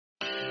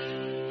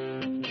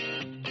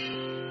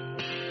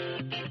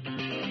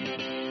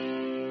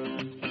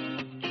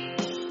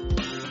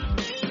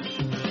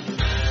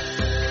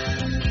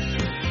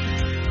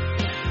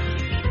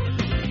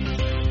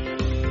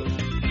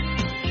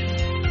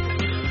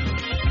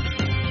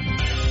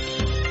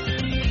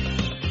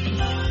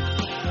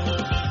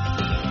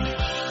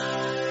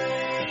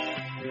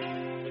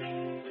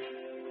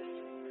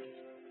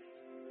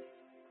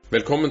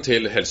Velkommen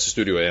til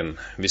Helsestudio 1.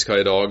 Vi skal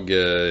i dag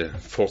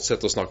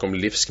fortsette å snakke om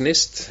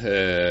livsgnist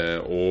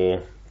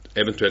og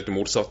eventuelt det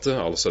motsatte,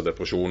 altså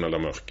depresjon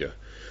eller mørke.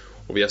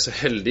 Og vi er så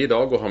heldige i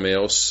dag å ha med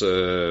oss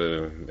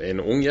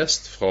en ung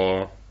gjest fra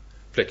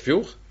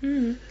Flekkefjord,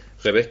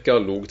 Rebekka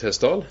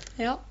Logtesdal,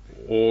 Ja.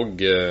 og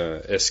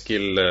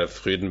Eskil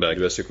Frydenberg.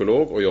 Du er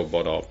psykolog og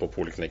jobber da på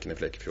poliklinikken i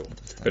Flekkefjord.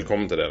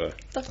 Velkommen til dere.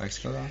 Takk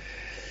skal du ha.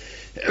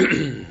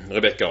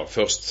 Rebekka,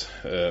 først,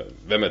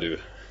 hvem er du?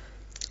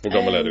 Hvor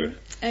gammel er du?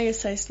 Jeg er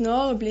 16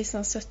 år og blir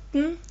snart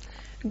 17.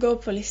 Går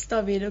på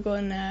Lista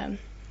videregående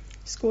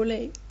skole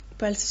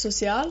på helse og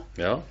sosial.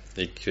 Ja,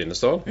 i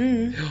Kvinesdal.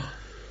 Ja.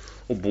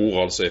 Og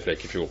bor altså i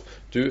Flekkefjord.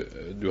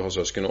 Du har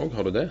søsken også,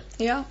 har du det?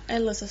 Ja,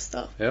 eldre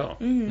søster. Ja.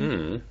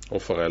 Og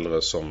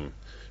foreldre som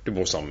du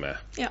bor sammen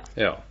med. Ja.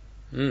 Ja.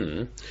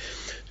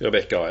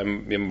 Rebekka,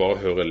 vi må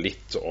bare høre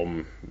litt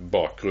om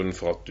bakgrunnen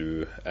for at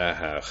du er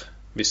her.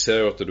 Vi ser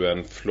jo at du er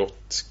en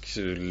flott,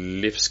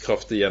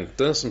 livskraftig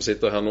jente som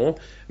sitter her nå,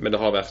 men det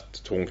har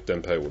vært tungt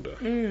en periode.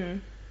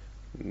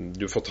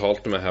 Du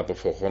fortalte meg her på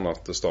forhånd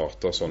at det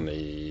startet sånn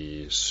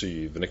i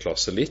 7.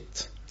 klasse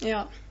litt,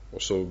 Ja.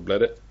 og så ble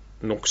det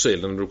nok så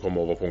ille når du kom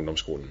over på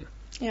ungdomsskolen.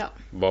 Ja.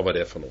 Hva var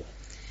det for noe?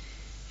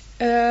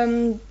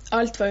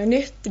 Alt var jo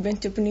nytt. Jeg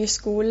begynte jo på ny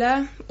skole,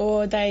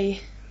 og de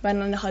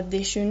vennene jeg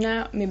hadde i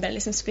 7. vi ble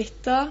liksom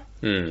splittet.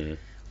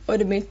 Og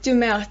det begynte jo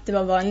med at det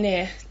var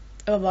vanlige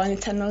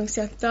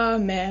tenåringsjenter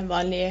med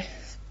vanlige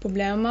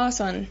problemer,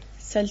 sånn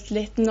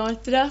selvtilliten og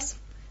alt det der,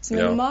 som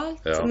er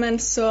normalt. Ja. Men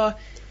så,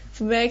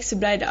 for meg så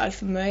ble det alt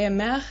for mye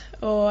mer,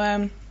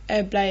 og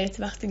jeg ble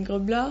etter hvert en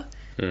grubler,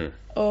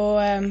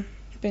 og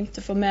begynte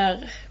å få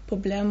mer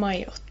problemer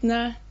i 8.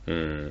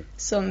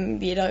 Som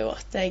videre gjorde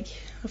at jeg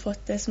har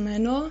fått det som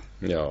er nå.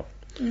 Ja.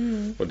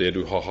 Og det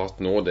du har hatt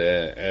nå, det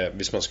er,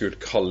 hvis man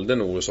skulle kalle det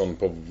noe sånn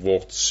på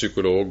vårt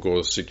psykolog-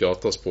 og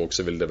psykiaterspråk,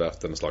 så ville det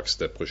vært en slags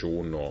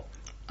depresjon og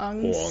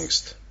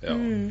angst. Ja.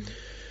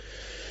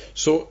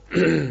 Så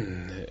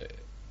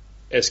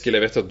Eskil,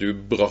 jeg vet at du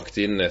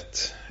brakte inn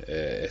et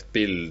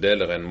bilde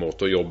eller en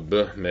måte å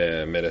jobbe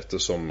med dette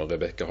som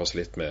Rebekka har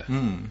slitt med,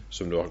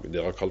 som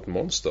dere har kalt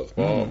monster.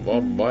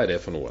 Hva er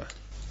det for noe?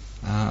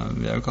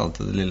 Vi har jo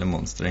kalt det det lille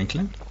monster,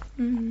 egentlig.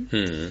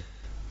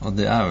 Og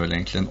det er vel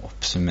egentlig en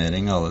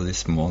oppsummering av alle de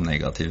små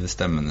negative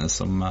stemmene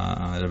som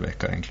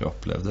Rebekka egentlig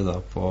opplevde da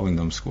på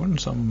ungdomsskolen,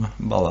 som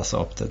ballet seg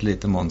opp til et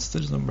lite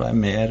monster som ble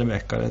med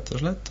Rebekka rett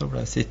og slett, og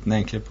ble sittende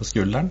egentlig på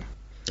skulderen.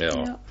 Ja.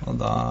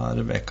 Og da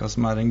Rebekka,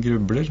 som er en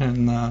grubler,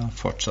 hun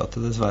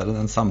fortsatte dessverre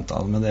den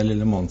samtalen med det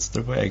lille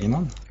monsteret på egen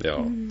hånd.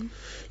 Ja.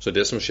 Så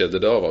det som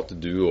skjedde da var at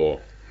du og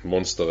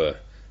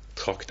monsteret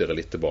trakk dere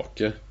litt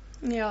tilbake,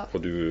 og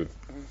du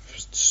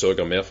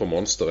sørget mer for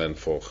monsteret enn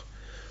for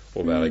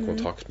å være i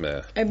kontakt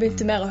med... Jeg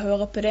begynte mer å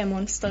høre på det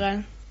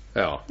monsteret.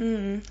 Ja.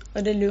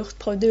 Og det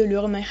prøvde å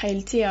lure meg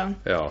hele tiden.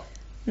 Ja.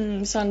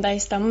 Sånn, de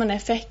stemmene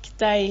jeg fikk,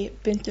 de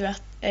begynte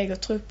jeg å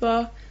tro på,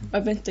 og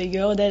jeg begynte å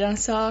gjøre det den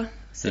sa,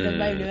 så det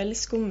ble jo veldig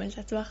skummelt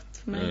etter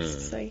hvert for meg.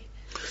 Så jeg,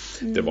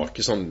 Det var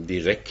ikke sånn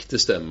direkte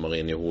stemmer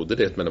inn i hodet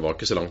ditt, men det var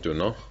ikke så langt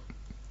unna.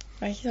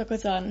 Det var ikke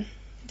akkurat sånn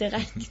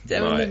direkte,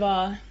 men det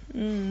var...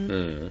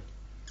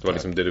 Det var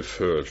liksom det du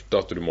følte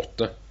at du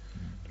måtte.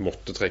 Du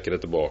måtte trekke det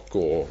tilbake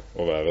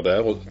og være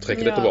der, og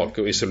trekke det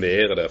tilbake og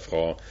isolere det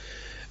fra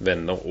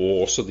venner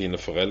og også dine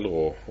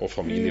foreldre og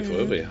familie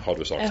for øvrig, har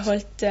du sagt. Jeg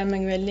holdt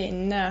meg veldig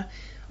inne,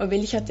 og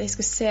ville ikke at jeg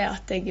skulle se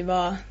at jeg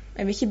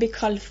ville ikke bli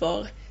kalt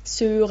for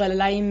sur eller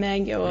lei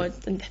meg og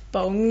den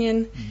deppa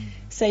ungen,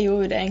 så jeg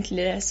gjorde det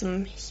egentlig det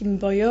som ikke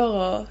bør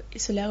gjøre, å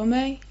isolere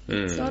meg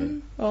sånn,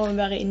 og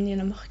være inne i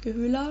den mørke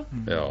hula.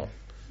 Ja,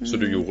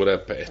 så du gjorde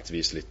det på et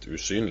vis litt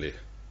usynlig.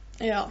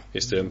 Ja. I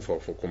stedet for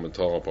å få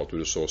kommentarer på at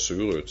du så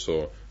sur ut, så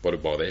var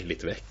du bare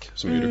litt vekk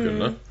så mye du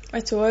kunne. Og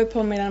jeg tog jo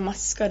på meg den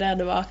maska der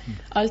det var,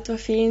 alt var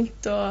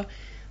fint,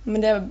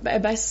 men jeg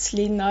ble så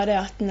sliten av det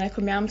at når jeg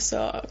kom hjem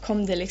så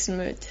kom det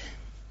liksom ut.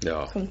 Ja.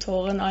 Kom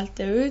tårene og alt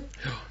det ut.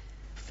 Ja.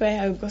 For jeg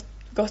har jo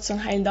gått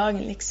sånn hele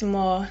dagen liksom,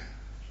 og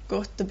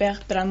gått og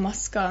bært på den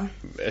maska.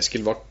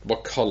 Eskil, hva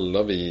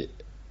kaller vi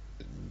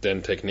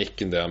den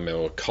teknikken der med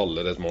å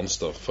kalle det et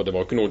monster? For det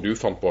var ikke noe du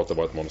fant på at det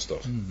var et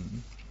monster.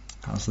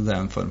 Altså det er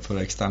en form for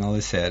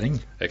eksternalisering.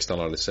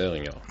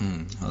 Eksternalisering, ja.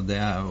 Og det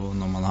er jo,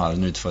 når man har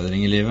en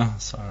utfordring i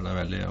livet, så er det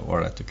veldig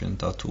ålreit å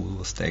kunne ta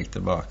 2 steg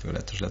tilbake og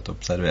rett og slett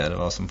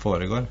observere hva som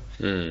foregår.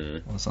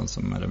 Og sånn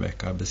som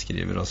Rebekka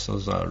beskriver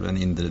også, så er det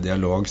en indre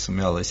dialog som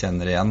vi alle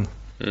kjenner igjen.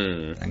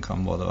 Den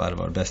kan både være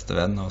vår beste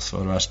venn og også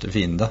vår verste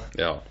fiende.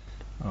 Ja.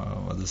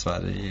 Og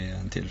dessverre i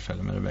en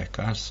tilfelle med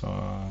Rebekka her, så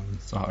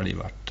har de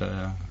vært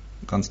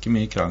ganske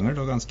mye krangel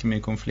og ganske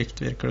mye konflikt,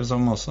 virker det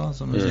som også.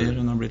 Som du sier,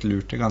 hun har blitt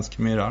lurt til ganske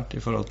mye rart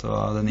i forhold til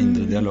hva den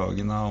indre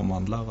dialogen har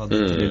omhandlet, hva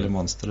dette lille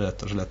monsteret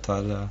rett og slett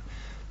har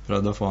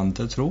prøvd å få henne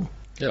til å tro.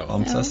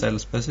 Om seg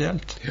selv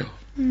spesielt.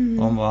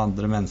 Og om hva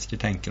andre mennesker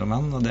tenker om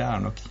henne. Og det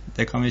er nok,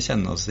 det kan vi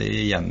kjenne oss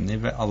igjen i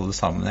alle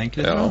sammen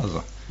egentlig, tror jeg,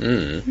 altså.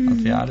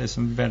 At vi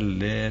liksom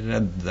veldig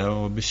redde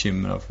og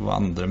bekymret for hva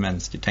andre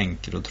mennesker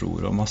tenker og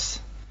tror om oss.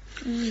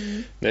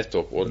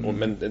 Nettopp.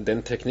 Men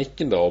den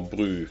teknikken da, å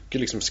bruke,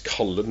 liksom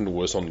kalle det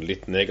noe sånn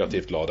litt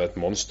negativt ladet, et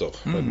monster.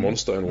 For et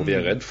monster er noe vi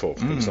er redd for,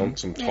 ikke sant?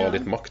 Som tar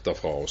litt makta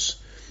fra oss,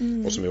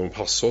 og som vi må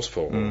passe oss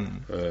for.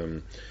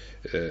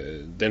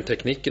 Den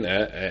teknikken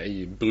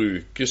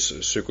brukes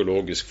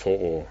psykologisk for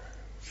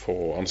å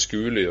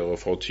anskueliggjøre,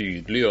 for å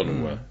tydeliggjøre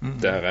noe.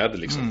 Der er det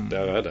liksom,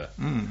 der er det.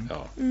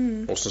 Ja.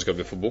 Hvordan skal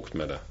vi få bukt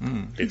med det?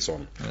 Litt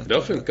sånn. Det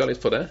har funket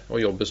litt for deg, å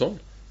jobbe sånn?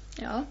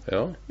 Ja.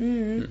 Ja.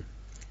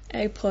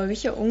 Jeg prøver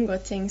ikke å unngå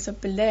ting, så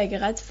det jeg er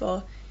redd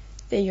for,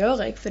 det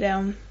gjør jeg, for det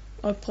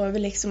å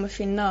prøve liksom å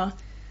finne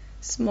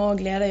små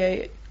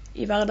gleder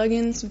i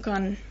hverdagen som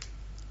kan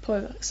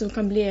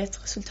bli et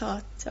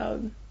resultat av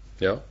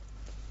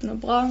noe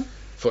bra.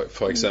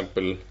 For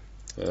eksempel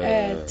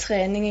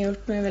trening har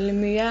hjulpet meg veldig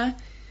mye,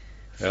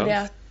 fordi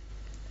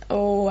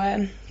å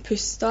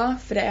puste,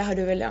 fordi jeg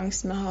hadde veldig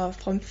angst med å ha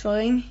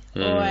framføring,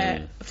 og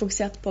jeg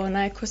fokuserte på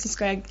hvordan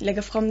skal jeg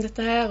legge frem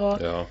dette her,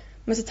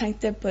 men så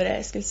tenkte jeg på det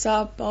jeg skulle sa,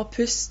 bare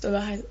pust og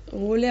være helt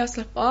rolig og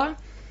slappe av,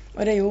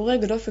 og det gjorde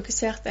jeg, og da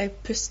fokuserte jeg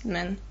på pusten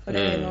min, og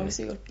det er noe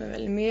som hjelper meg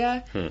veldig mye.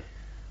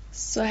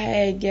 Så har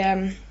jeg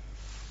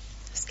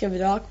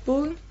skrevet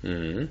dagbok,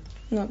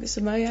 noe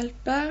som også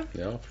hjelper.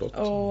 Ja, flott.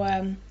 Og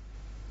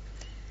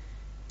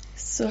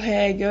så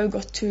har jeg jo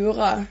gått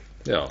turer,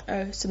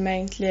 som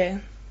egentlig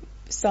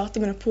startet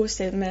med noe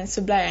positivt, men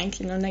så ble jeg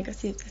egentlig noe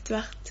negativt etter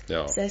hvert.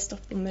 Så jeg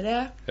stoppet med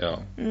det. Ja.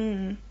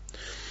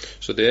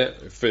 Så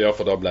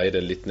for da ble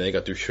det litt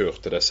negativt, du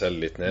kjørte deg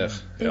selv litt ned,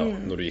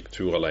 når du gikk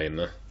tur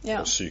alene,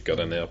 og syket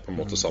deg ned på en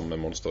måte sammen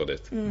med monsteret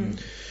ditt.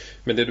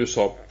 Men det du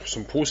sa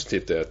som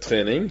positivt, det er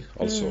trening,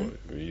 altså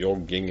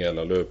jogging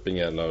eller løping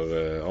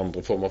eller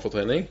andre former for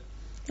trening.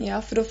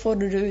 Ja, for da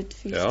får du det ut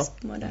fysisk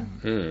på en måte.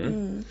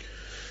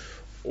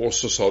 Og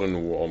så sa du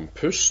noe om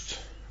pust.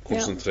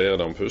 Konsentrere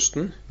deg om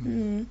pusten.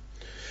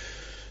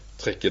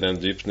 Trekke den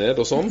dypt ned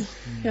og sånn.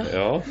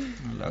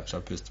 Lære seg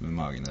å puste med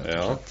magen,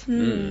 rett og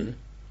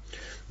slett.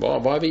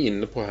 Hva er vi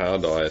inne på her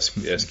da,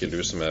 Eskil,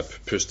 du som er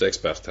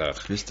pusteekspert her?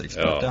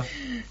 Pusteekspert, ja.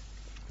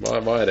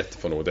 Hva er dette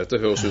for noe? Dette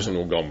høres ut som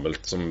noe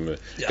gammelt, som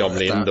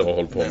gamle indere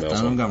holder på med. Dette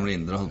er noen gamle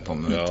indere holder på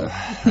med.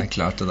 Det er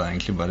klart at det er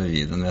egentlig bare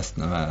vi i den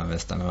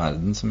vesterne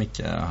verden som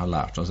ikke har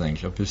lært oss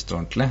egentlig å puste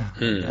ordentlig.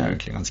 Det er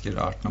egentlig ganske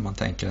rart når man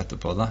tenker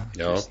etterpå det.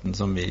 Pusten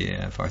som vi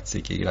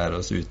faktisk ikke greier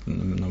oss uten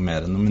noe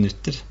mer enn noen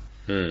minutter.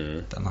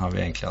 Den har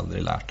vi egentlig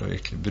aldri lært å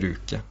virkelig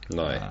bruke.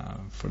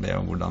 For det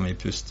og hvordan vi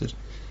puster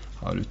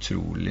har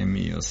utrolig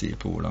mye å si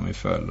på hvordan vi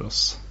føler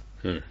oss.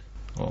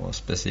 Og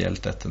spesielt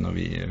dette når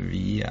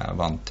vi er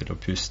vant til å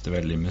puste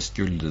veldig med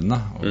skuldrene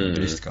og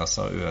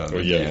brystkassa og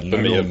øvre delen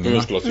av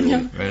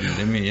lungene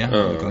veldig mye.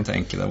 Du kan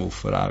tenke deg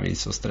hvorfor er vi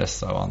så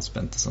stresset og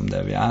anspente som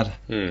det vi er,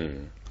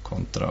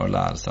 kontra å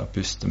lære seg å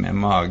puste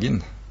med magen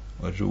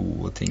og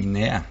roe ting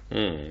ned.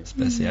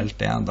 Spesielt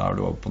det, da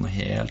er du over på noe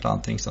helt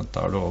annet ting,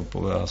 da er du over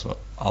på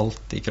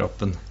alt i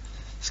kroppen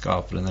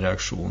skaper en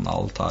reaksjon,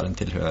 alt har en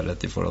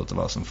tilhørighet i forhold til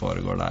hva som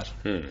foregår der.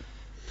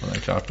 Og det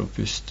er klart å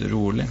puste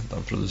rolig, da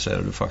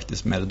produserer du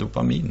faktisk mer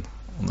dopamin.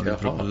 Og når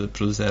du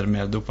produserer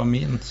mer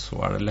dopamin,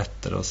 så er det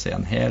lettere å se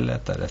en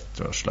helhet, det er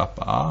lettere å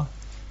slappe av.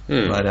 Og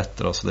det er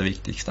lettere også, det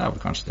viktigste er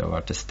vel kanskje det å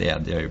være til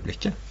stede i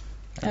øyeblikket.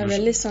 Det er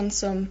veldig sånn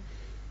som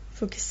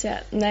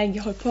fokuserer. Når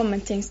jeg holdt på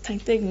med ting, så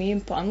tenkte jeg mye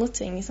på andre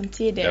ting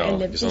samtidig.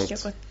 Jeg levde ikke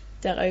akkurat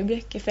der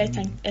øyeblikket, for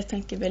jeg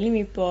tenker veldig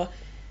mye på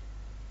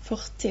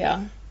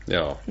fortida.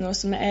 Noe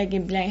som jeg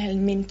ble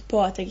helt minnet på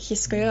at jeg ikke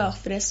skal gjøre,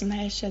 for det som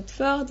har skjedd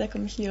før, det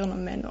kan vi ikke gjøre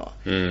noe med nå.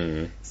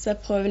 Så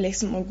jeg prøver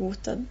liksom å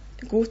godta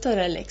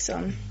det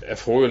liksom. Jeg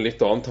får jo en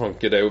litt annen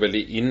tanke. Det er jo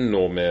veldig inn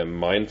nå med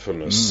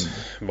mindfulness.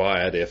 Hva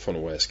er det for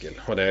noe, Eskil?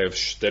 Og det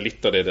er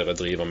litt av det dere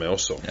driver med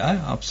også. Ja,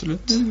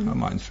 absolutt.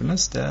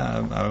 Mindfulness, det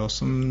er jo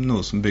også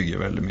noe som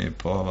bygger veldig mye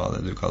på hva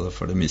det du kaller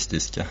for det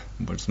mystiske,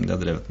 som de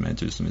har drevet med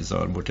i tusenvis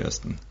av år bort i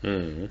Østen.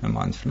 Men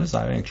mindfulness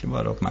er jo egentlig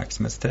bare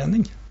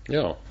oppmerksomhetstrening.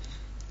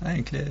 Det er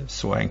egentlig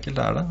så enkelt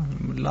er det.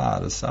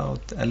 Lære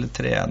seg eller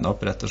trene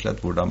opp rett og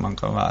slett hvordan man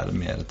kan være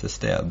mer til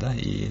stede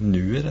i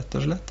nuet, rett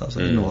og slett,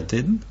 altså i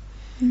nåtiden.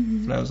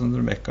 For det er jo som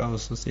Rebecca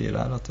også sier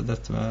der, at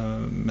dette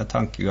med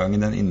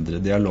tankegangen, den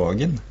indre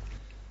dialogen,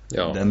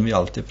 den vil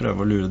alltid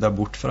prøve å lure deg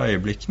bort fra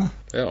øyeblikkene.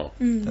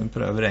 Den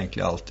prøver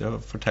egentlig alltid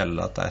å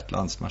fortelle at det er et eller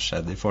annet som har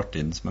skjedd i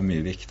fortiden som er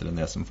mye viktigere enn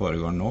det som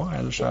foregår nå,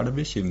 eller så er det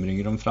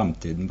bekymringer om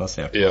fremtiden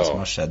basert på hva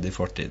som har skjedd i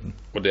fortiden.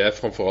 Og det er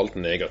framfor alt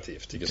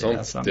negativt, ikke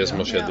sant? Det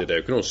som har skjedd, det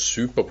er jo ikke noe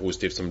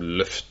superpositivt som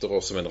løfter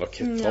oss som en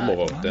rakett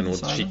fremover. Det er noe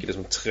skikkelig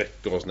som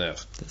trekker oss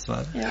ned.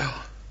 Dessverre.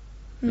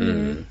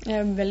 Jeg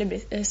er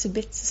veldig så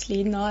bitt så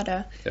sliten av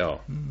det.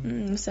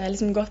 Så jeg har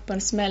liksom gått på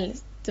en smell.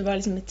 Det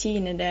var liksom med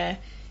 10. det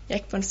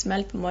gikk på en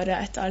smell på en måte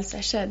etter alt som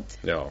har skjedd.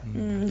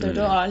 Det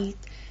var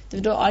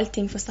da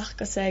allting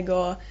forsterket seg,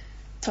 og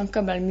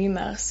tanker ble mye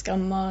mer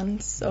skremmende.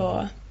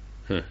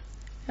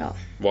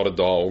 Var det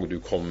da også du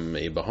kom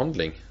i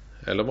behandling?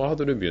 Eller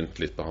hadde du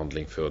begynt litt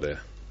behandling før det?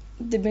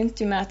 Det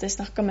begynte jo med at jeg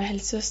snakket med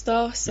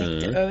helsesøster, så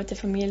gikk det over til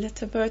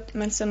familieterapeut,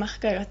 men så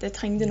merket jeg at jeg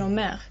trengte noe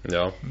mer.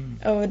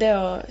 Og det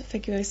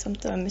fikk jo jeg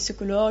samtale med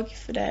psykolog,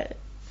 for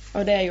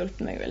Og det har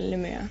hjulpet meg veldig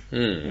mye.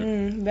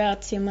 Hver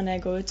time når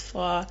jeg går ut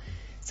fra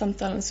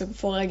samtalen, så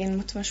får jeg en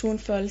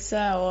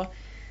motivasjonsfølelse og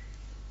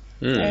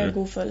en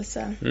god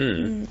følelse.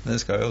 Det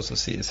skal jo også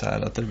sies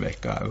her at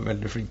Rebecca er jo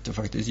veldig flink til å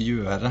faktisk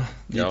gjøre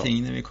de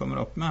tingene vi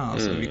kommer opp med.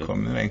 Altså, vi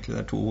kommer jo egentlig,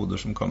 det er 2 hoder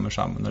som kommer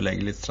sammen og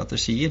legger litt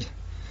strategier.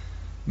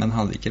 Men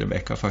hadde ikke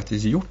Rebecca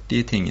faktisk gjort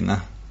de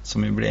tingene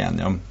som vi ble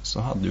enige om,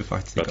 så hadde jo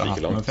faktisk ikke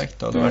hatt noen effekt.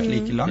 Det hadde vært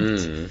like langt.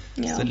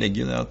 Så det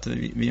legger jo det at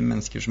vi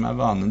mennesker som er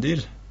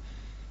vanedyr,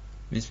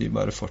 hvis vi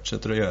bare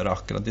fortsetter å gjøre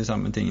akkurat de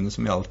samme tingene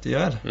som vi alltid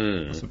gjør,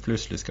 og så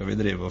plutselig skal vi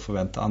drive og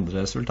forvente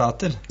andre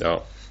resultater,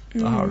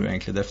 da har du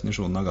egentlig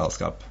definisjonen av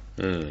galskap.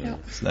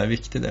 Så det er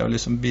viktig det å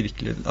liksom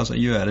virkelig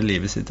gjøre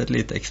livet sitt et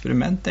lite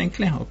eksperiment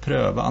egentlig, og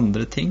prøve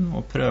andre ting,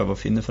 og prøve å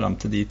finne frem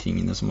til de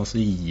tingene som også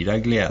gir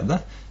deg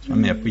glede, som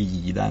er med på å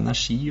gi deg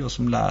energi, og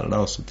som lærer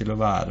deg også til å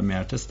være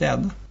mer til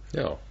stede.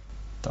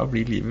 Da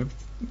blir livet,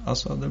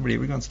 det blir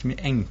vel ganske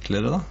mye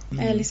enklere da.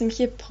 Jeg har liksom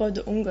ikke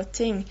prøvd å unngå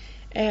ting.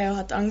 Jeg har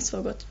hatt angst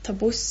for å ta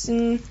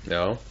bussen,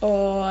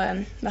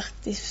 og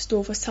vært i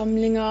store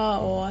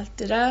forsamlinger og alt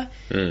det der.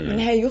 Men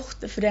jeg har gjort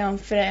det for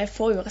jeg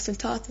får jo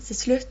resultatet til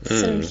slutt,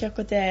 selv om ikke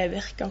akkurat det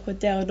virker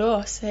akkurat der og da,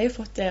 så jeg har jo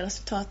fått det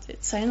resultatet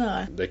litt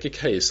senere. Det er ikke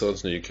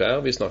keiserens nye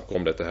klær vi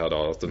snakker om dette her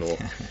da, at nå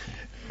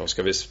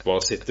skal vi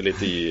bare sitte litt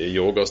i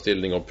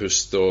yogastilling og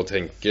puste og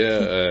tenke,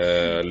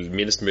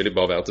 minst mulig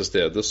bare være til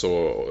stede, så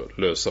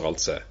løser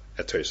alt seg.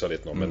 Jeg tøyser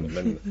litt nå, men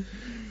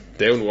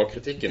det er jo noe av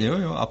kritikken.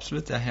 Jo,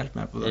 absolutt. Jeg er helt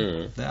med på det.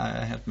 Det er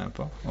jeg helt med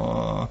på.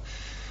 Og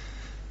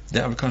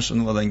det er vel kanskje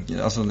noe av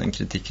den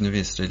kritikken du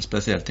viser til,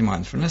 spesielt i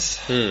mindfulness.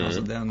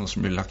 Det er noe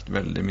som blir lagt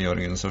veldig mye i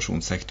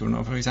organisasjonssektoren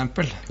nå, for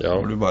eksempel.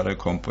 Hvor du bare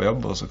kommer på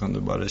jobb, og så kan du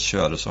bare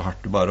kjøre så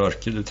hardt du bare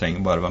orker. Du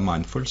trenger bare være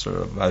mindful, så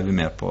er vi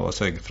med på å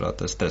sørge for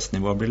at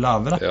stressnivået blir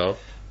lavere.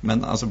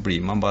 Men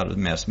blir man bare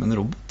mer som en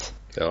robot.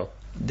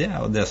 Det er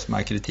jo det som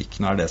er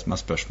kritikken, og er det som er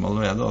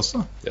spørsmålet ved det også.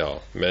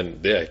 Men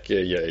det er ikke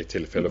i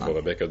tilfelle for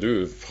Rebecca.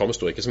 Du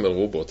fremstår ikke som en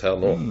robot her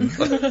nå.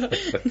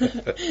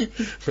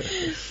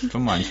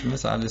 For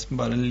mindfulness er liksom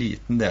bare en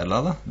liten del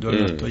av det. Du har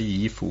nødt til å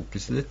gi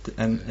fokuset ditt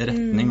en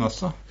retning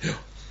også.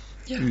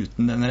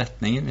 Uten den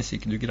retningen, hvis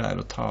ikke du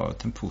greier å ta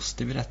ut en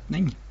positiv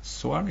retning,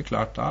 så er det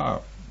klart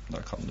da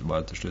kan du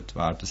bare til slutt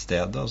være til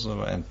stede, og så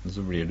enten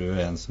så blir du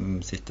en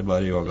som sitter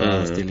bare i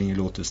yoga-stilling, i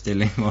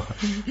lotus-stilling og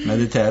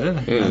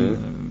mediterer,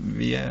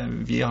 men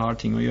vi har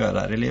ting å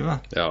gjøre her i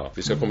livet.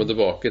 Vi skal komme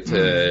tilbake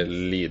til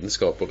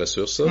lidenskap og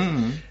ressurser.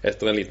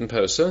 Etter en liten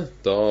pause,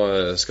 da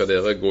skal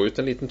dere gå ut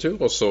en liten tur,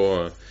 og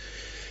så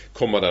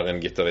kommer der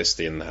en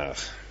gitarist inn her.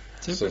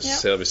 Så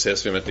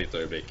ses vi med et lite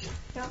øyeblikk.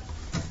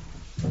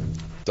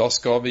 Da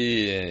skal vi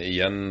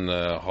igjen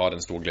ha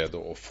den store glede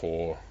å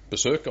få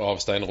besøk av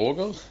Stein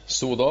Roger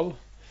Stordal.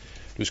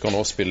 Du skal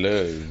nå spille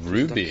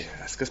Ruby.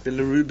 Jeg skal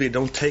spille Ruby,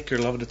 Don't Take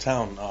Your Love to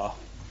Town av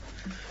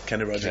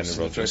Kenny Rogers.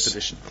 First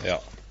edition.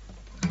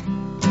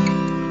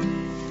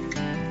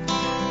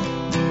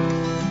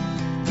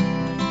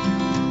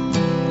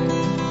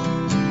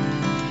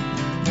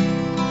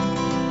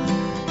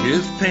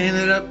 You've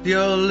painted up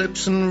your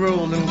lips and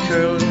rolled and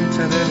curled and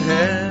tinted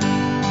hair.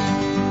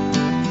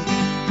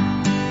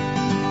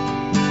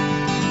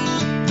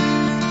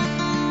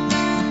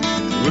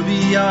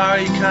 Ruby, are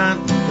you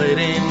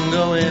contemplating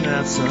going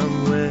out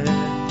somewhere?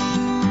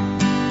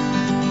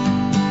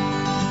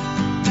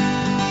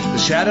 The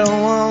shadow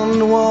on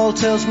the wall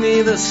tells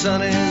me the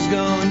sun is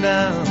going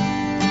down.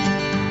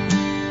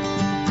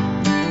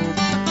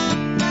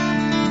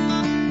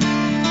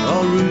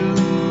 Oh,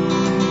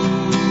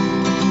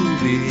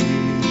 Ruby,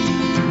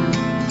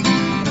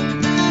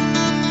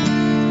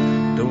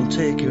 don't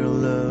take your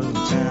love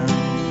down.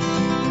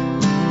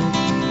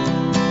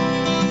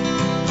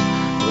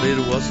 It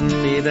wasn't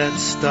me that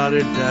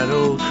started that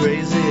old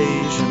crazy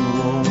Asian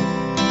war,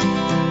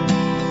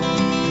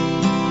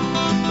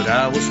 but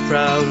I was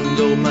proud and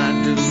go my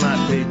do my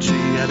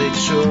patriotic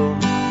shore.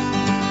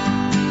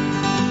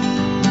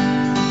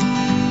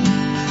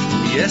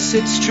 Yes,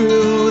 it's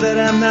true that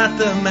I'm not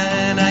the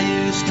man I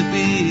used to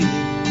be.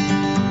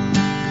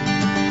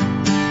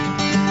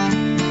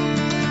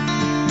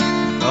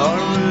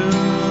 Oh,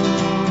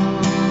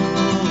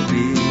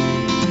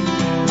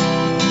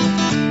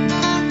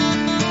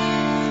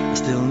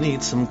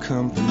 some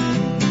company.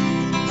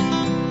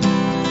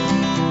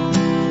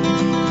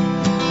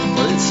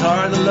 Well, it's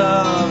hard to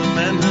love a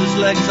man whose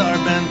legs are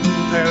bent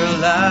and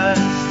paralyzed.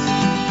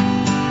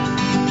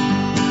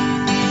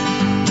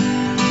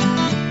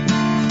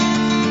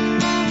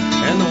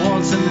 And the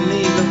wants and the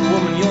needs of a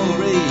woman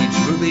your age,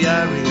 Ruby,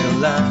 I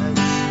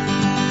realize.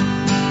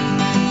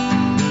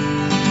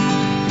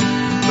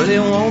 But it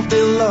won't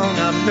be long,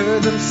 I've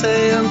heard them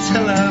say,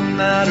 until I'm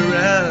not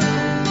around.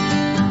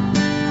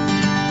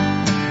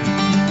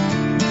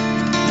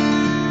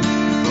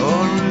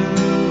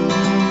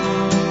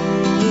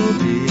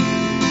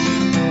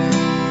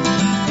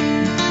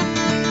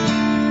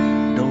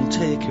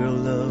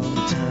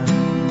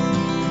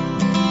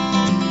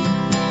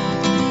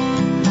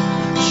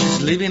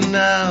 Leaving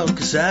now,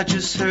 'cause I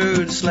just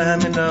heard the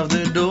slamming of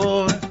the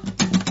door.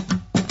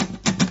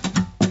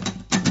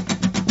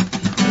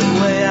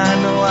 Anyway,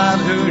 I know I've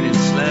heard it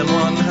slam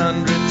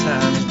 100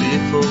 times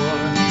before.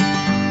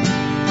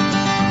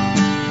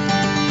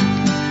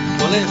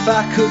 Well, if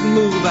I could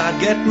move, I'd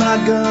get my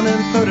gun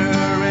and put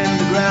her in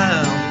the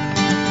ground.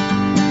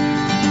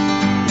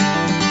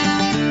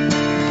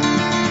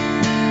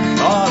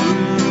 Oh,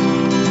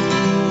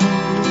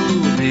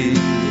 Ruby,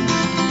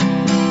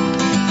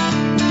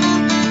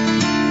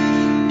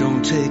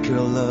 don't take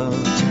her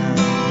love down.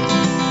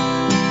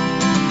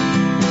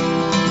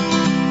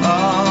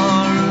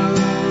 Oh,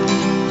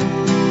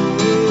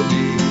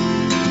 Ruby,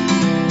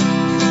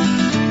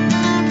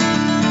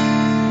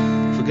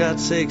 for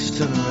God's sakes,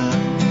 turn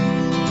around.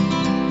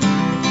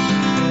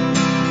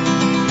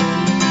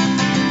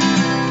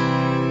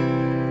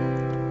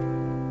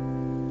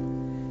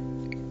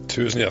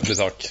 Tusen hjertelig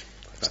takk,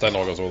 Stein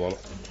Ager Stordal.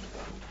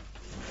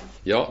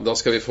 Ja, da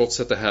skal vi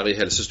fortsette her i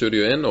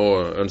Helsestudio 1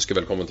 og ønske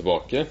velkommen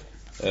tilbake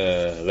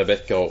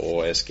Rebecca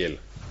og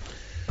Eskil.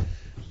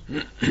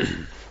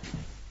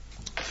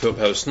 Før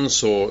pausen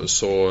så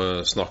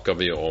snakker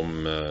vi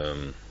om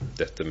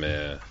dette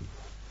med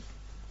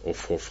å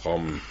få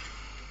fram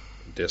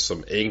det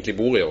som egentlig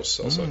bor i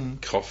oss, altså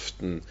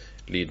kraften,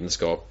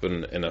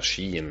 lidenskapen,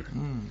 energien.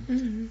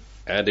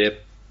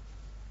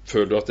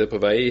 Føler du at det er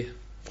på vei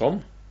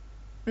fram?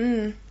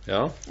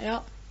 Ja.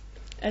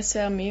 Jeg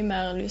ser mye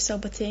mer lysere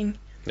på ting.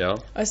 Ja.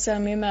 Og jeg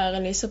ser mye mer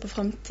lysere på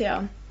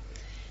fremtiden.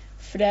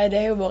 For det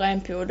er jo bare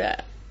en periode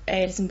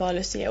jeg liksom bare har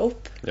lyst til å gi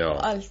opp på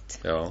alt.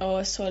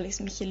 Og så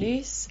liksom ikke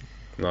lys.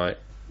 Nei.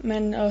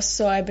 Men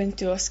også jeg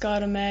begynte jo å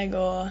skade meg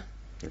og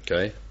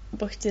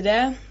brukte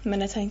det.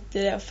 Men jeg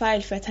tenkte det var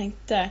feil, for jeg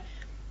tenkte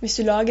hvis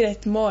du lager deg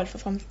et mål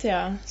for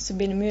fremtiden, så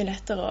blir det mye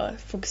lettere å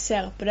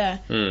fokusere på det.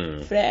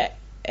 For jeg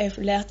har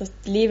lært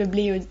at livet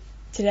blir jo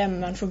til det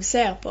man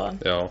fokuserer på.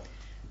 Ja.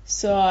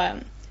 Så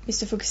hvis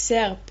du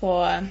fokuserer på,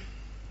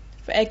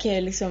 for jeg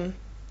har liksom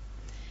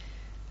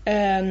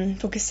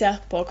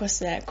fokusert på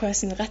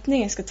hvordan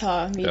retning jeg skal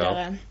ta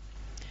videre.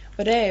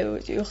 Og det har jo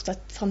gjort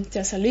at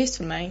fremtiden ser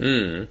lyst for meg.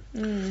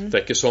 Det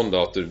er ikke sånn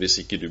da at hvis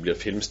ikke du blir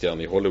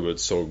filmstjerne i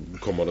Hollywood, så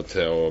kommer det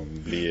til å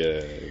bli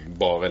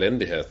bare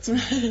elendighet.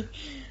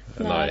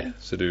 Nei.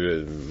 Så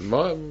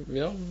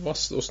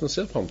hvordan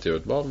ser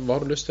fremtiden ut? Hva har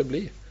du lyst til å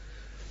bli?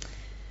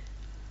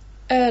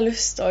 Jeg har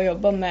lyst til å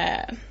jobbe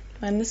med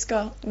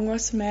mennesker, unger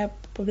som har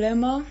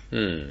problemer.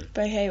 For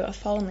jeg har jo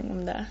erfaring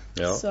om det.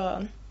 Så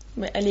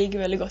jeg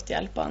liker veldig godt å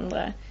hjelpe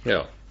andre.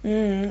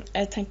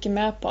 Jeg tenker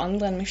mer på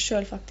andre enn meg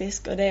selv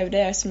faktisk, og det er jo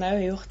det som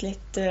har gjort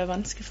litt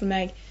vanskelig for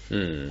meg.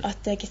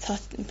 At jeg ikke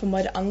har tatt på en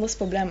måte andres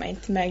problemer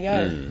inn til meg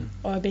også,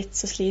 og har blitt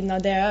så sliten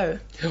av det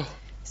også.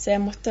 Så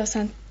jeg måtte ha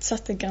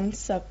satt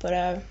grenser på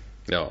det.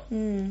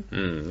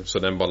 Så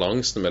den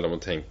balansen mellom å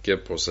tenke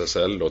på seg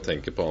selv og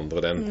tenke på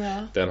andre,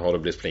 den har du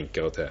blitt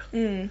flinkere til.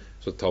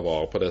 Så ta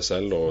vare på deg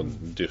selv og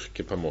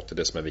dyrke på en måte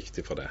det som er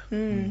viktig for deg.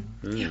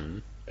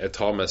 Jeg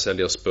tar meg selv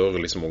i å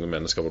spørre liksom unge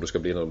mennesker hvor du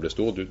skal bli når du blir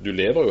stor. Du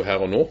lever jo her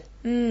og nå.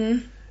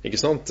 Ikke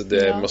sant?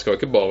 Man skal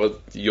ikke bare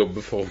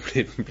jobbe for å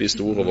bli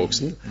stor og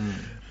voksen.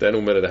 Det er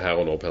noe med det her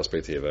og nå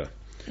perspektivet.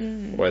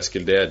 Og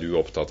Eskil, det er du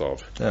opptatt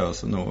av? Det er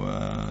også noe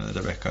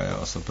Rebecca og jeg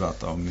også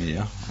pratet om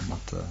mye, om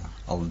at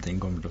alle ting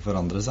kommer til å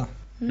forandre seg.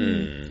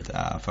 Det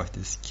er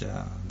faktisk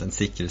den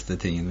sikreste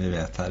tingen vi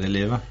vet her i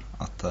livet,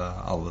 at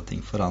alle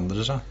ting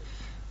forandrer seg.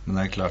 Men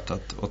det er klart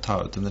at å ta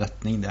ut en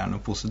retning, det er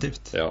noe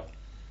positivt.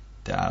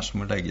 Det er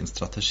som å legge en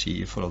strategi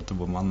i forhold til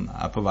hvor man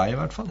er på vei i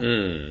hvert fall.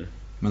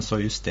 Men så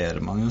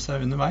justerer man jo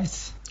seg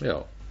underveis.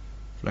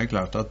 For det er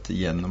klart at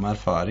gjennom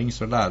erfaring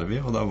så lærer vi,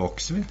 og da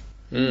vokser vi.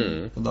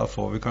 Og da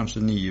får vi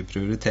kanskje nye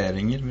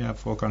prioriteringer. Vi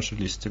får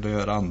kanskje lyst til å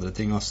gjøre andre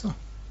ting også.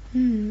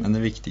 Men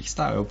det viktigste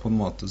er jo på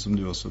en måte, som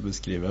du også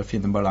beskriver, å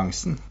finne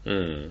balansen.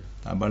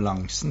 Det er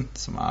balansen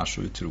som er så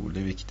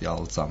utrolig viktig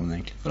alt sammen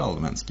egentlig, for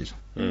alle mennesker.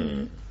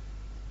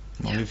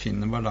 Når vi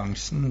finner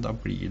balansen, da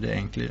blir det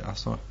egentlig,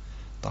 altså,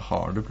 da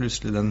har du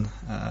plutselig den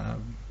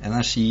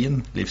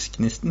energien,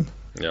 livsgnisten.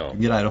 Du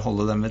greier å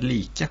holde dem ved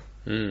like.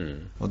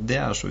 Og det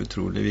er så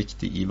utrolig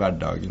viktig i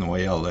hverdagen og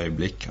i alle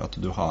øyeblikk, at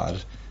du har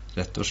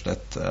rett og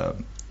slett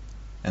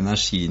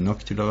energi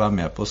nok til å være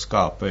med på å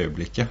skape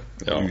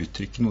øyeblikket og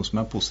uttrykke noe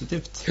som er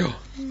positivt.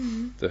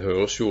 Det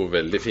høres jo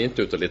veldig fint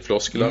ut og litt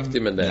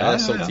floskelaktig, men det er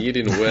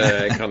samtidig noe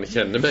jeg kan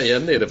kjenne meg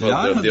igjen i det, for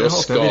det å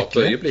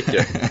skape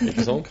øyeblikket,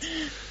 ikke sant?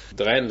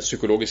 Det er en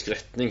psykologisk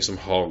retning som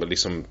har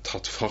liksom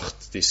tatt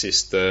fart de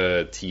siste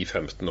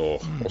 10-15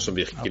 år, og som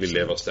virkelig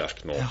lever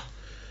sterkt nå.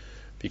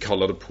 Vi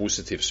kaller det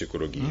positiv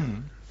psykologi.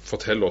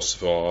 Fortell oss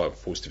hva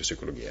positiv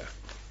psykologi er.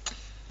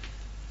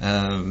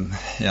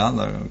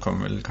 Da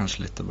kommer vi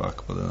kanskje litt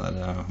tilbake på det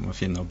der om å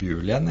finne opp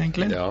hjul igjen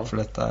egentlig,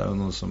 for dette er jo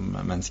noe som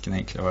menneskene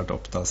egentlig har vært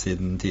opptatt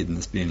siden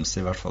tidenes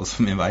begynnelse, i hvert fall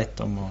som vi vet,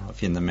 om å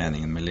finne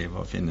meningen med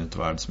livet og finne ut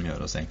hva er det som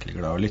gjør oss egentlig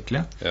glad og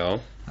lykkelige.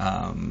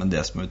 Men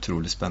det som er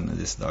utrolig spennende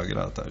i disse dager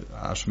er at det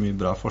er så mye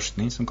bra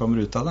forskning som kommer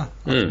ut av det,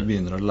 at vi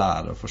begynner å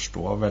lære å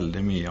forstå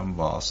veldig mye om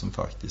hva som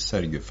faktisk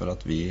sørger for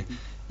at vi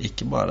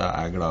ikke bare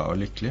er glad og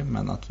lykkelig,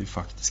 men at vi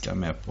faktisk er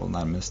med på å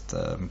nærmest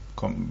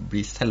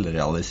bli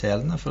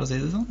selvrealiserende, for å si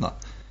det sånn da.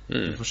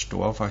 Du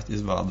forstår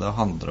faktisk hva det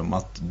handler om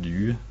at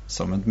du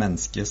som et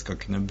menneske skal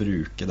kunne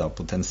bruke da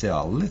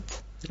potensialet ditt.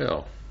 Ja.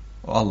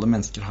 Og alle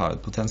mennesker har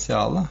et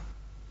potensiale.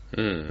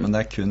 Men det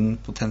er kun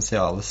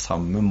potensialet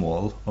sammen med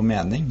mål og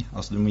mening.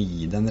 Altså du må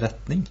gi det en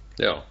retning.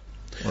 Ja.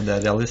 Og det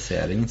er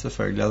realiseringen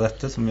selvfølgelig av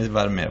dette som vil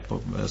være med på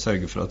å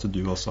sørge for at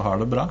du også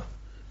har det bra.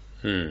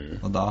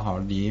 Og da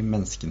har de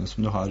menneskene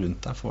som du har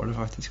rundt deg, får det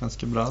faktisk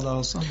ganske bra da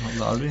også. Og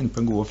da er du inne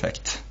på en god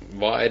effekt.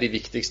 Hva er de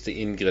viktigste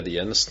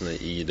ingrediensene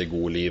i det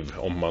gode liv,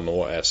 om man nå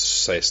er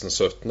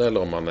 16-17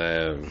 eller om man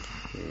er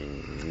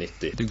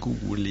 90? Det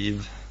gode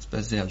liv,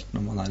 spesielt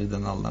når man er i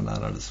den alderen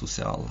der, er det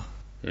sosiale.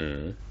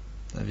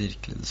 Det er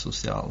virkelig det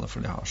sosiale,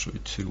 for det har så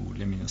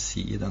utrolig mye å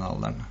si i den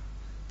alderen.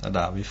 Det er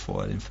der vi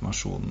får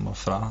informasjonen vår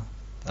fra.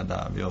 Det er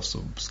der vi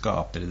også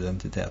skaper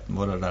identiteten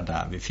vår, og det er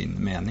der vi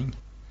finner mening.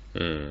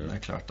 Det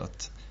er klart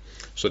at...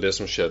 Så det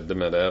som skjedde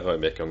med deg,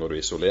 Rebecca, når du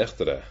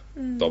isolerte det,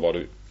 da var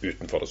du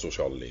utenfor det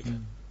sosiale liv.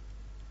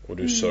 Og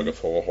du sørger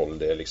for å holde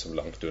det liksom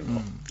langt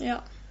unna. Ja.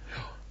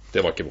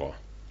 Det var ikke bra.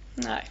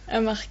 Nei,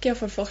 jeg merker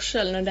for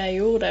forskjellen når jeg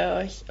gjorde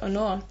det og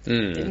nå.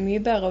 Det er mye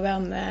bedre å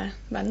være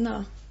med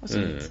venner og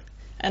sånt,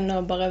 enn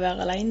å bare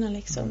være alene,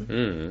 liksom.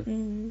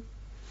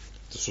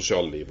 Det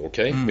sosiale livet, ok?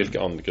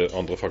 Hvilke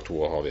andre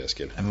faktorer har vi,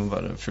 Eskil? Jeg må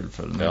bare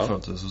fullføre det i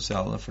forhold til det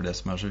sosiale, for det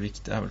som er så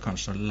viktig er vel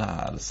kanskje å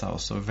lære seg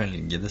også å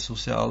velge det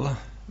sosiale.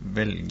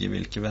 Velge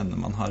hvilke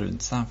venner man har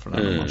rundt seg, for det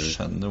er når man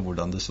skjønner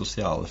hvordan det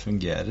sosiale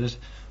fungerer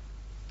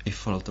i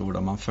forhold til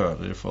hvordan man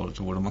føler, i forhold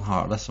til hvordan man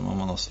har det, så må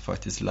man også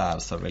faktisk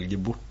lære seg å velge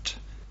bort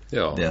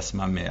det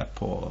som er med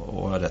på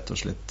å rett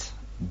og slett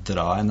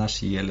dra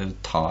energi eller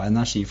ta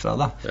energi fra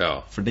deg.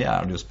 For det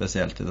er det jo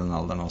spesielt i den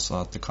alderen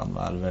også, at det kan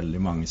være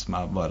veldig mange som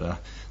er bare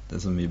det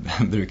som vi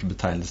bruker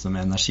betegnelsen som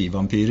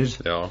energivampyrer,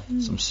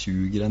 som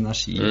suger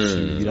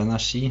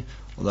energi,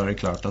 og da er det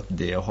klart at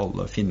det å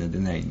finne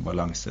din egen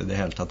balanse, i det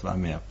hele tatt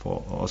være med på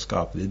å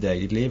skape ditt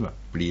eget liv,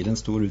 blir en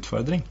stor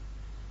utfordring.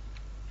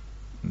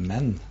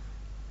 Men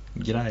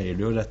greier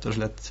du jo rett og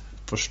slett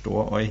forstå,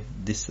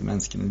 disse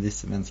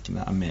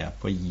menneskene er med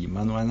på å gi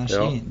meg noe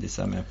energi,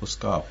 disse er med på å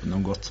skape noe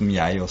godt som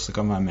jeg også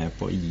kan være med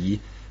på å gi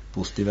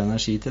positiv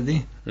energi til de.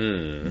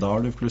 Da har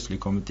du plutselig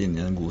kommet inn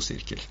i en god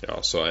sirkel. Ja,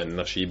 så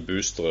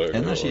energiboostere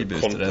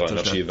kontra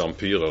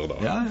energivampyrer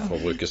da, for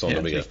å bruke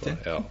sånne begreper.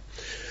 Ja.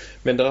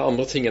 Men det er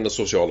andre ting enn det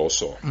sosiale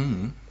også,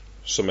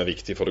 som er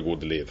viktig for det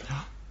gode liv.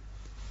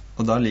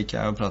 Og da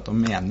liker jeg å prate om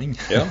mening.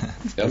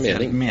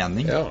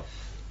 Mening.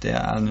 Det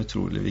er en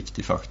utrolig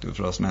viktig faktor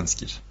for oss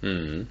mennesker.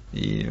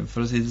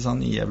 For å si det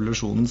sånn, i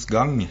evolusjonens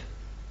gang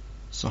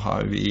så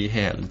har vi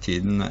hele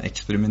tiden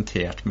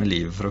eksperimentert med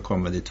livet for å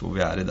komme dit hvor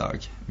vi er i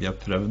dag. Vi har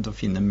prøvd å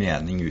finne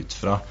mening ut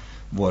fra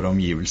våre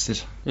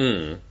omgivelser.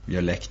 Vi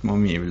har lekt med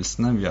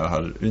omgivelsene, vi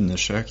har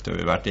undersøkt, og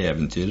vi har vært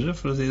eventyrere,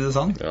 for å si det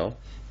sånn.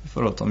 I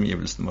forhold til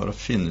omgivelsene våre, og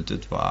funnet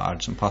ut hva er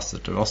det som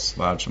passer til oss,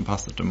 hva er det som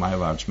passer til meg,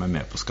 hva er det som er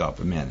med på å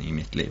skape mening i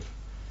mitt liv.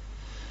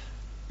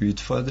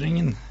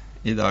 Utfordringen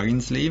i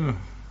dagens liv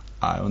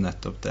er jo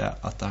nettopp det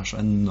at det er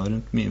så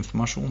enormt mye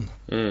informasjon.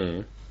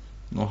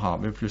 Nå har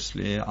vi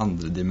plutselig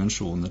andre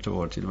dimensjoner til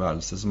vår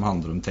tilværelse som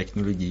handler om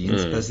teknologien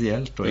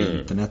spesielt, og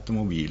internett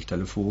og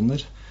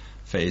mobiltelefoner,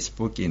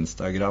 Facebook,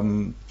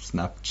 Instagram,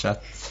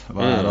 Snapchat,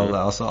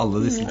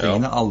 alle disse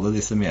tingene, alle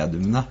disse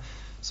mediumene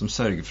som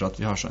sørger for at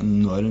vi har så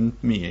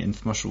enormt mye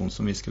informasjon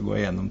som vi skal gå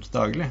igjennom til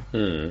daglig.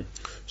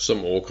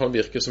 Som også kan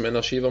virke som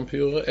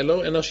energivampyrer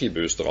eller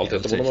energibooster, alt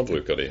etter hvordan man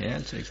bruker de.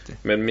 Helt riktig.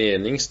 Men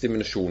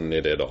meningsdimensjonen i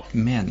det da?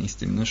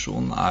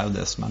 Meningsdimensjonen er jo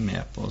det som er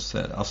med på å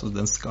se, altså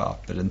den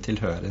skaper en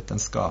tilhørighet,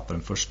 den skaper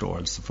en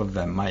forståelse for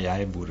hvem er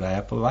jeg, hvor er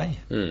jeg på vei.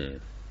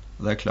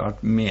 Og det er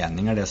klart,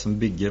 mening er det som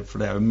bygger,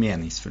 for det er jo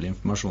meningsfull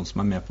informasjon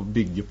som er med på å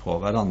bygge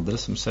på hverandre,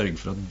 som sørger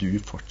for at du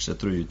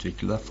fortsetter å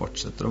utvikle deg,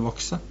 fortsetter å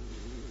vokse.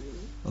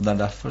 Og det er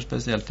derfor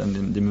spesielt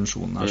den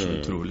dimensjonen er så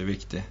utrolig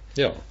viktig.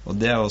 Og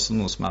det er også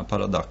noe som er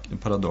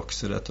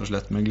paradokser rett og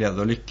slett med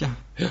glede og lykke.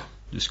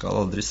 Du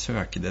skal aldri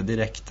søke det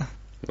direkte.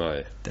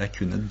 Nei. Det er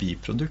kun et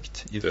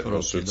biprodukt. Det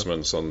høres ut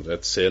som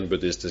et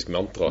zen-buddhistisk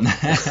mantra.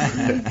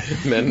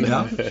 Men,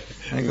 ja,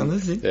 det kan du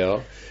si. Ja,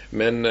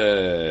 men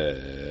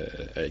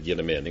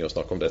gir det mening å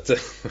snakke om dette?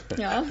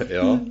 Ja. Det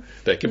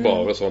er ikke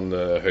bare sånn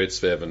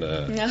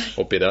høytsvevende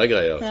oppi der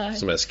greier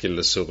som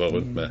Eskil surrer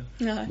rundt med.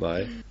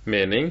 Nei.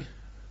 Mening,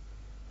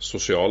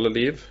 sosiale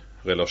liv,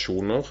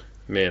 relasjoner,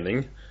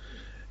 mening.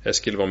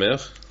 Eskil, hva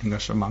mer?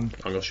 Engasjement.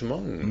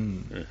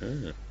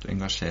 Du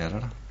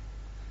engasjerer deg.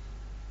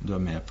 Du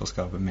er med på å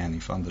skape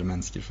mening for andre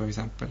mennesker, for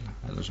eksempel.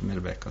 Eller som i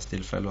Rebekkas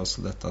tilfelle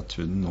også dette at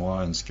hun nå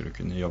ønsker å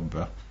kunne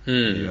jobbe og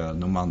gjøre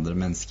noe med andre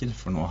mennesker,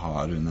 for nå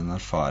har hun en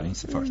erfaring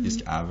som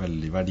faktisk er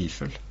veldig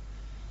verdifull.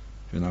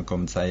 Hun har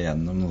kommet seg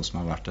gjennom noe som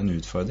har vært en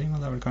utfordring,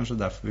 og det er vel kanskje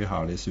derfor vi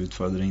har disse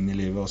utfordringene i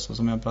livet også,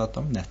 som jeg pratet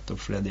om,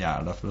 nettopp fordi de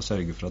er der for å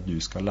sørge for at du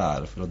skal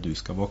lære, for at du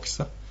skal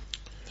vokse.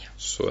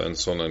 Så en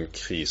sånn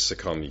krise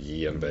kan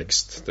gi en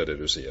vekst, det er det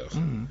du sier.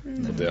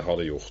 Det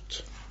har det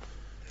gjort.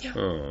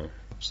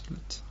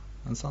 Absolutt.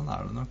 Men sånn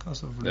det nok,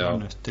 altså, for du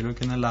nødt til å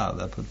kunne lære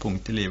deg på et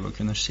punkt i livet å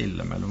kunne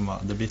skille mellom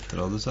det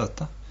bitre og det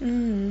søte.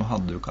 Og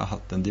hadde du ikke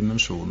hatt den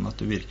dimensjonen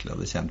at du virkelig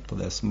hadde kjent på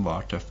det som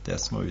var tøft, det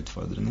som var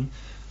utfordring,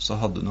 så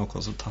hadde du nok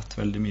også tatt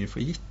veldig mye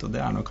for gitt, og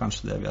det nok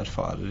kanskje det vi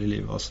erfarer i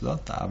livet også,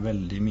 at det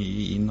veldig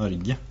mye i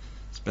Norge,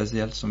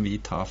 spesielt som vi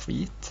tar for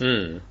gitt.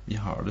 Vi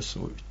har det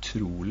så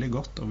utrolig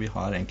godt, og vi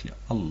har egentlig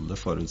alle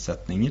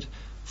forutsetninger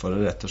for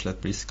å rett og slett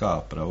bli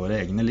skapere av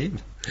våre egne liv.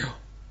 Ja.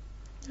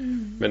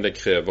 Men det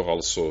krever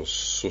altså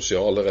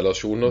sosiale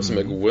relasjoner som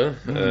gode,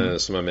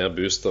 som mer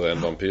boostere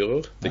enn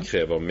vampyrer. Det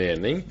krever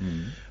mening,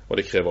 og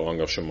det krever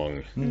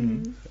engasjement.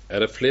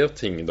 Det flere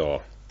ting da?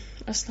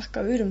 Å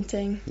snakke ut om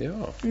ting.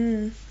 Ja.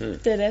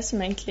 Det det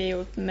som egentlig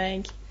hjulpet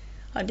meg.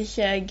 Hadde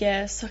ikke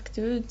jeg sagt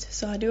ut,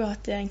 så hadde jeg jo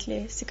hatt det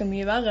egentlig sikkert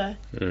mye verre.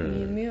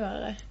 Mye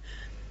verre.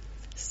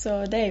 Så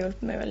det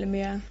hjulpet meg veldig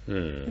mye.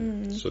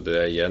 Så det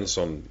igjen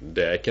sånn,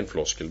 det ikke en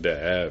floskel, det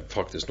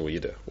faktisk noe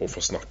i det, å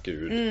få snakke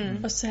ut.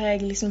 Og så har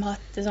jeg liksom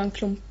hatt sånn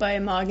klumper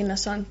i magen og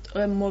sånt,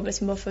 og jeg må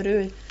liksom bare få det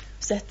ut.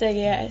 Så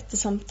etter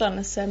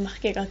samtalene så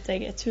merker jeg at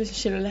jeg 1000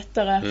 kilo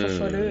lettere for å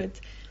få det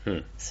ut.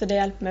 Så det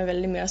hjelper meg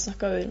veldig mye å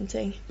snakke ut om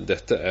ting.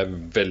 Dette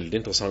veldig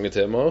interessante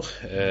temaer.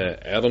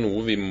 Det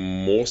noe vi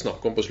må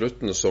snakke om på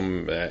slutten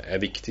som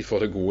viktig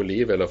for det gode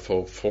liv, eller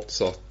for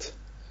fortsatt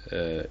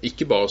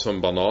ikke bare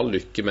som banal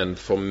lykke, men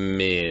for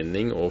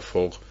mening og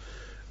for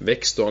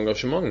vekst og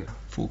engasjement?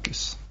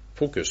 Fokus.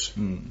 Fokus,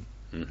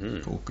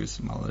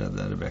 som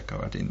allerede Rebecca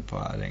har vært inne på,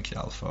 egentlig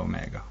alfa og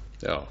omega.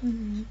 Ja.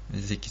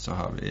 Hvis ikke så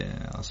har vi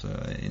altså,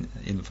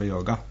 innenfor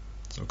yoga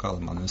så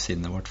kaller man jo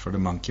sinnet vårt for the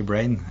monkey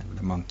brain, eller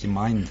the monkey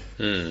mind.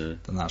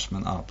 Den som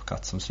en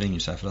apekatt som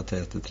svinger seg fra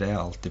tre til tre,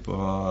 alltid på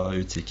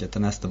utkikk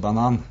etter neste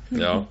banan.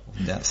 Sånn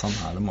det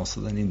med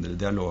også den indre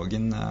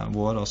dialogen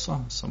vår også,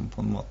 som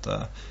på en måte,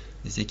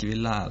 hvis ikke vi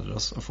lærer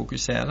oss å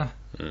fokusere,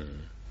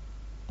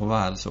 og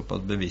være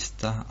såpass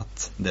bevisste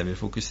at det vi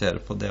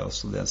fokuserer på, det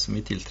også det som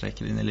vi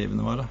tiltrekker inn i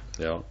livene våre.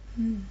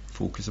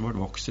 Fokuset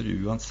vårt vokser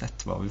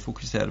uansett hva vi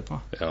fokuserer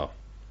på.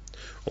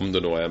 Om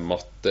det nå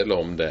matte,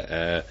 eller om det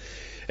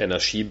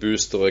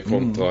energiboostere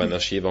kontra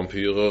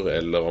energivampyrer,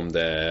 eller om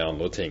det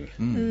andre ting.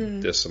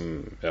 Det som,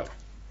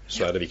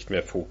 så det viktig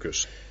med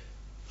fokus.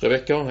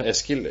 Rebecca,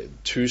 Eskil,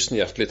 tusen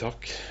hjertelig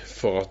takk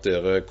for at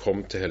dere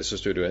kom til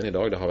Helsestudio 1 i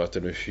dag. Det har vært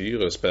en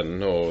uhyre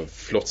spennende og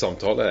flott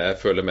samtale. Jeg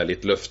føler meg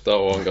litt løftet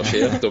og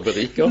engasjert og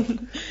beriket.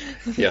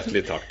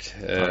 Hjertelig takk.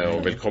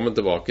 Og velkommen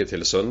tilbake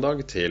til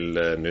søndag til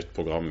nytt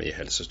program i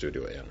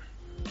Helsestudio 1.